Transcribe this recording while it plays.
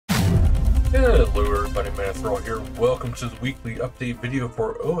Hello everybody, Manithral here. Welcome to the weekly update video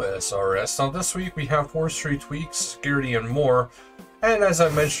for OSRS. Now this week we have forestry tweaks, security, and more. And as I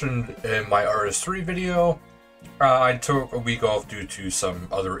mentioned in my RS3 video, I took a week off due to some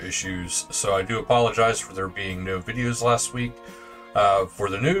other issues. So I do apologize for there being no videos last week for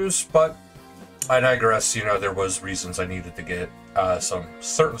the news, but I digress. You know, there was reasons I needed to get some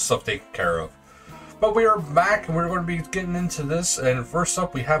certain stuff taken care of. But we are back, and we're going to be getting into this. And first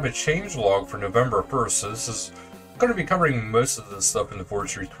up, we have a changelog for November 1st. So this is going to be covering most of this stuff in the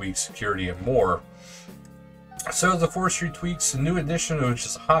forestry tweaks, security, and more. So the forestry tweaks, a new edition, which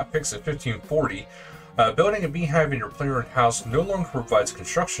is hot picks at 1540. Building a beehive in your player house no longer provides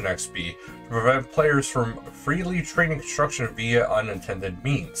construction XP to prevent players from freely trading construction via unintended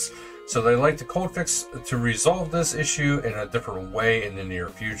means. So they like to cold fix to resolve this issue in a different way in the near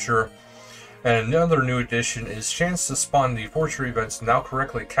future. And another new addition is chance to spawn the forestry events now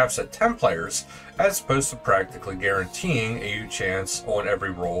correctly caps at 10 players, as opposed to practically guaranteeing a chance on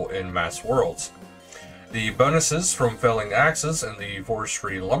every roll in mass worlds. The bonuses from felling axes and the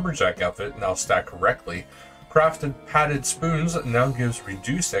forestry lumberjack outfit now stack correctly. Crafted padded spoons now gives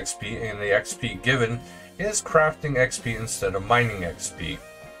reduced XP, and the XP given is crafting XP instead of mining XP.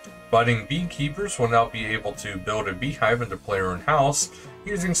 Budding beekeepers will now be able to build a beehive in the player-owned house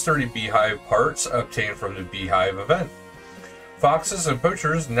using sturdy beehive parts obtained from the beehive event. Foxes and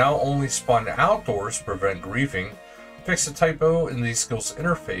poachers now only spawn outdoors to prevent griefing. Fix a typo in the skills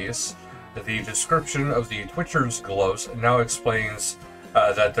interface. The description of the Twitcher's gloves now explains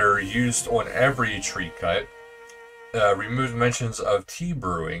that they're used on every tree cut. Remove mentions of tea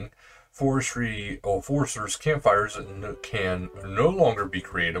brewing. Foresters' campfires can no longer be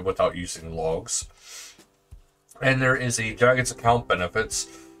created without using logs. And there is a Jagged's account benefits.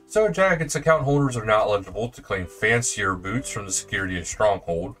 So Jagged's account holders are now eligible to claim fancier boots from the security of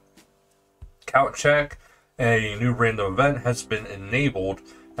Stronghold. Count check, a new random event, has been enabled,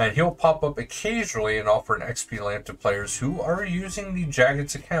 and he'll pop up occasionally and offer an XP lamp to players who are using the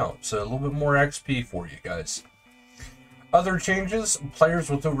Jagged's account. So a little bit more XP for you guys. Other changes, players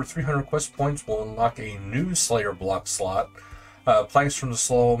with over 300 quest points will unlock a new Slayer block slot. Planks from the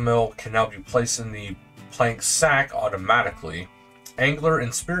sawmill can now be placed in the plank sack automatically. Angler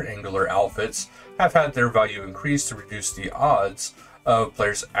and Spirit Angler outfits have had their value increased to reduce the odds of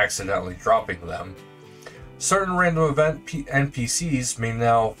players accidentally dropping them. Certain random event NPCs may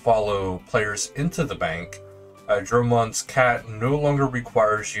now follow players into the bank. Dromon's cat no longer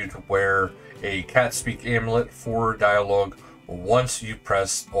requires you to wear a cat speak amulet for dialogue once you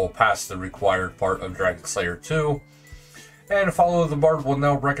pass the required part of Dragon Slayer 2. And Follow the Bard will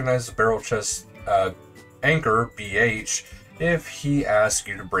now recognize the barrel chest anchor, BH, if he asks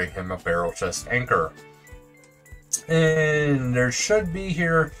you to bring him a barrel chest anchor. And there should be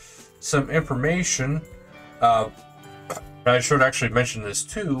here some information. I should actually mention this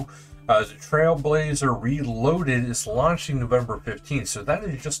too. The Trailblazer Reloaded is launching November 15th, so that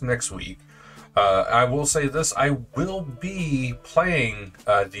is just next week. I will say this, I will be playing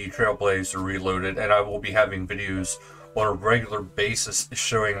the Trailblazer Reloaded, and I will be having videos on a regular basis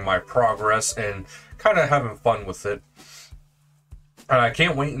showing my progress and kind of having fun with it. I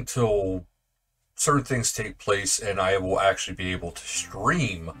can't wait until certain things take place and I will actually be able to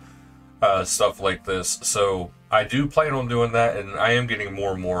stream stuff like this. So I do plan on doing that, and I am getting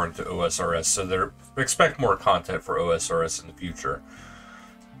more and more into OSRS, so expect more content for OSRS in the future.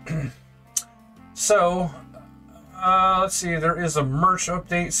 So let's see, there is a merch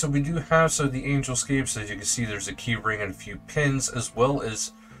update. So we do have the Angelscapes. As you can see, there's a key ring and a few pins, as well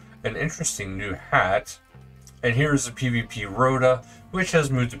as an interesting new hat. And here's the PvP Rhoda, which has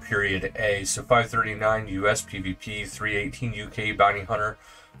moved to period A. So 539 US PvP, 318 UK Bounty Hunter,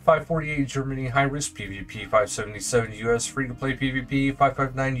 548 Germany High Risk PvP, 577 US Free to Play PvP,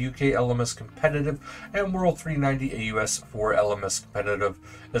 559 UK LMS Competitive, and World 390 AUS for LMS Competitive,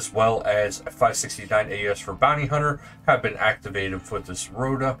 as well as 569 AUS for Bounty Hunter, have been activated for this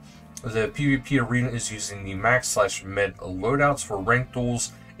Rhoda. The PvP arena is using the max/med loadouts for ranked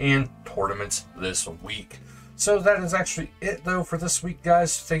duels and tournaments this week. So that is actually it though for this week,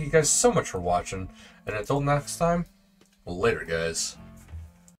 guys. Thank you guys so much for watching, and until next time, later guys.